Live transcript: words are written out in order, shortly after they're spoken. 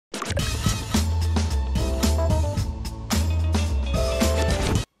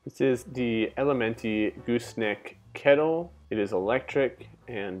This is the Elementi Gooseneck Kettle. It is electric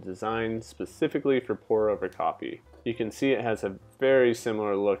and designed specifically for pour-over coffee. You can see it has a very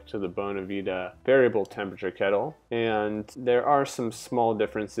similar look to the Bonavita variable temperature kettle, and there are some small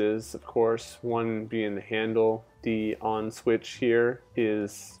differences, of course, one being the handle. The on switch here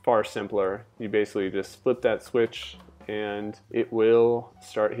is far simpler. You basically just flip that switch and it will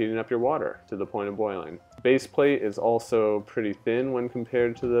start heating up your water to the point of boiling. The base plate is also pretty thin when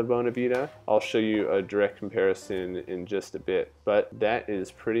compared to the Bonavita. I'll show you a direct comparison in just a bit, but that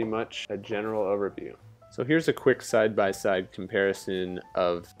is pretty much a general overview. So here's a quick side-by-side comparison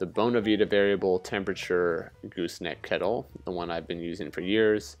of the Bonavita variable temperature gooseneck kettle, the one I've been using for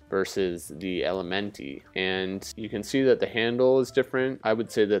years, versus the Elementi. And you can see that the handle is different. I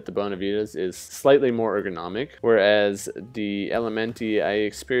would say that the Bonavita's is slightly more ergonomic, whereas the Elementi, I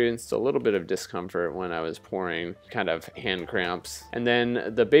experienced a little bit of discomfort when I was pouring, kind of hand cramps. And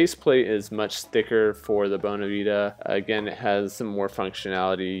then the base plate is much thicker for the Bonavita. Again, it has some more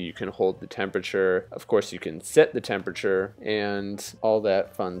functionality. You can hold the temperature. Of course, you can set the temperature and all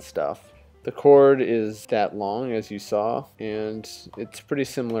that fun stuff. The cord is that long, as you saw, and it's pretty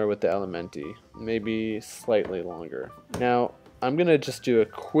similar with the Elementi, maybe slightly longer. Now, I'm gonna just do a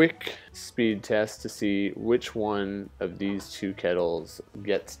quick speed test to see which one of these two kettles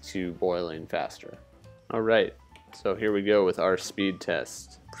gets to boiling faster. All right, so here we go with our speed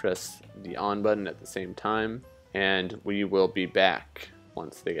test. Press the on button at the same time, and we will be back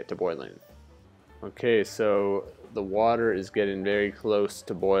once they get to boiling. Okay, so the water is getting very close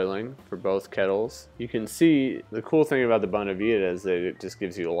to boiling for both kettles. You can see the cool thing about the Bonavita is that it just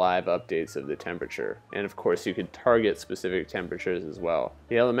gives you live updates of the temperature. And of course you could target specific temperatures as well.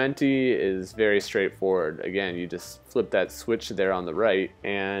 The Elementi is very straightforward. Again, you just flip that switch there on the right,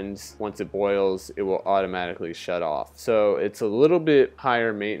 and once it boils, it will automatically shut off. So it's a little bit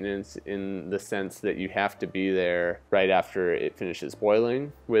higher maintenance in the sense that you have to be there right after it finishes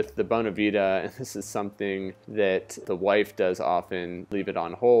boiling. With the Bonavita, and this is something that the wife does often, leave it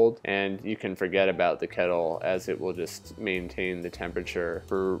on hold, and you can forget about the kettle as it will just maintain the temperature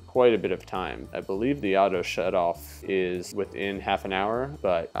for quite a bit of time. I believe the auto shut off is within half an hour,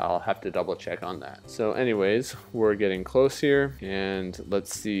 but I'll have to double check on that. So anyways, we're getting close here, and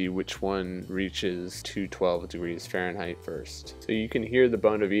let's see which one reaches 212 degrees Fahrenheit first. So you can hear the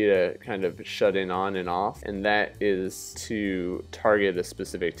Bonavita kind of shut in on and off, and that is to target a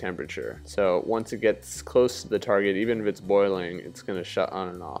specific temperature. So once it gets close to the target, even if it's boiling, it's going to shut on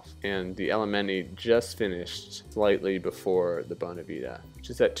and off. And the Elementi just finished slightly before the Bonavita, which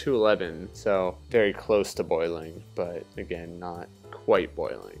is at 211, so very close to boiling, but again, not quite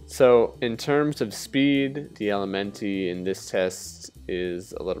boiling. So in terms of speed, the Elementi in this test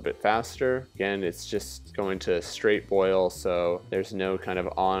is a little bit faster. Again, it's just going to a straight boil, so there's no kind of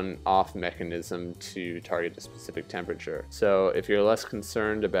on-off mechanism to target a specific temperature. So if you're less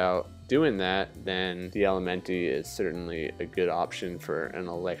concerned about doing that, then the Elementi is certainly a good option for an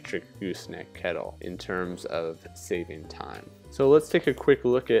electric gooseneck kettle in terms of saving time. So let's take a quick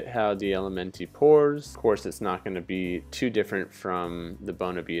look at how the Elementi pours. Of course, it's not going to be too different from the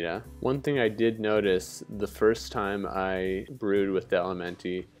Bonavita. One thing I did notice the first time I brewed with the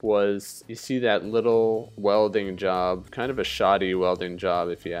Elementi was, you see that little welding job, kind of a shoddy welding job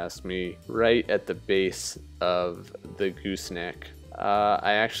if you ask me, right at the base of the gooseneck.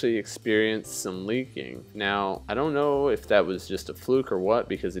 I actually experienced some leaking. Now, I don't know if that was just a fluke or what,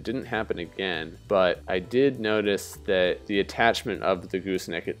 because it didn't happen again, but I did notice that the attachment of the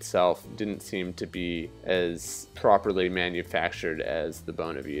gooseneck itself didn't seem to be as properly manufactured as the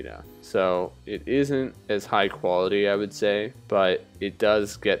Bonavita. So it isn't as high quality, I would say, but it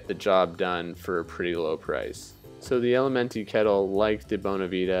does get the job done for a pretty low price. So the Elementi kettle, like the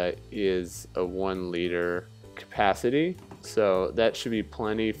Bonavita, is a 1 liter capacity. So that should be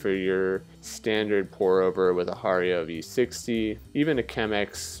plenty for your standard pour over with a Hario V60. Even a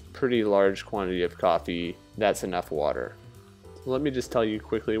Chemex, pretty large quantity of coffee, that's enough water. Let me just tell you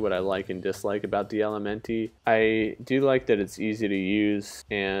quickly what I like and dislike about the Elementi. I do like that it's easy to use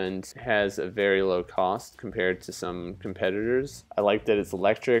and has a very low cost compared to some competitors. I like that it's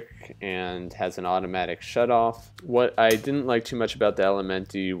electric and has an automatic shutoff. What I didn't like too much about the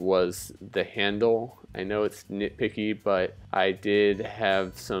Elementi was the handle. I know it's nitpicky, but I did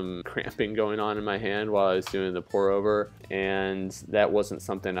have some cramping going on in my hand while I was doing the pour over, and that wasn't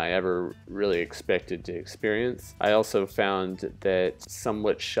something I ever really expected to experience. I also found that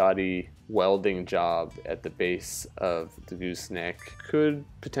somewhat shoddy welding job at the base of the gooseneck could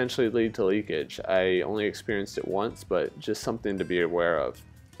potentially lead to leakage. I only experienced it once, but just something to be aware of.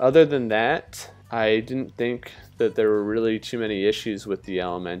 Other than that, I didn't think that there were really too many issues with the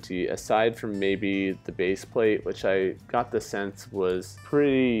Elementi, aside from maybe the base plate, which I got the sense was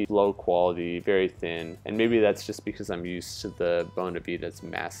pretty low quality, very thin, and maybe that's just because I'm used to the Bonavita's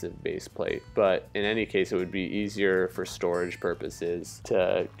massive base plate. But in any case, it would be easier for storage purposes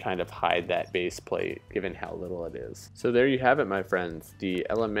to kind of hide that base plate, given how little it is. So there you have it, my friends, the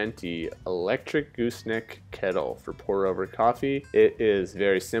Elementi Electric Gooseneck Kettle for pour over coffee. It is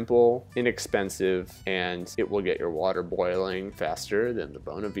very simple, inexpensive, and it will get your water boiling faster than the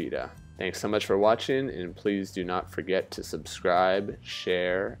Bonavita. Thanks so much for watching, and please do not forget to subscribe,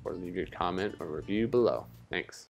 share, or leave your comment or review below. Thanks.